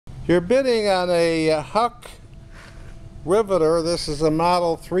You're bidding on a Huck riveter. This is a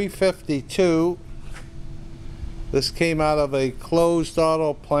model 352. This came out of a closed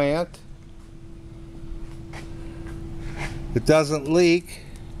auto plant. It doesn't leak.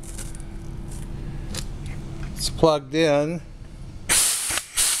 It's plugged in.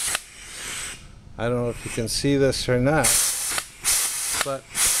 I don't know if you can see this or not, but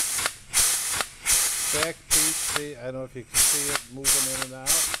back piece, see, I don't know if you can see it moving in and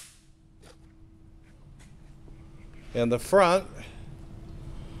out. And the front,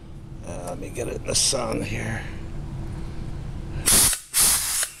 let me get it in the sun here.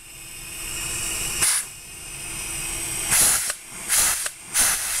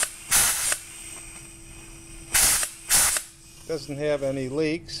 Doesn't have any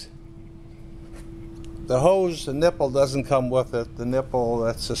leaks. The hose, the nipple doesn't come with it. The nipple,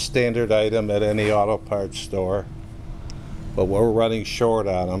 that's a standard item at any auto parts store. But we're running short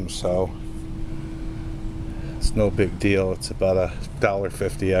on them, so it's no big deal. It's about a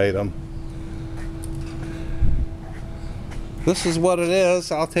 $1.50 item. This is what it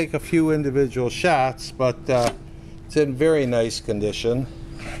is. I'll take a few individual shots, but it's in very nice condition.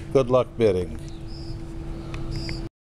 Good luck bidding.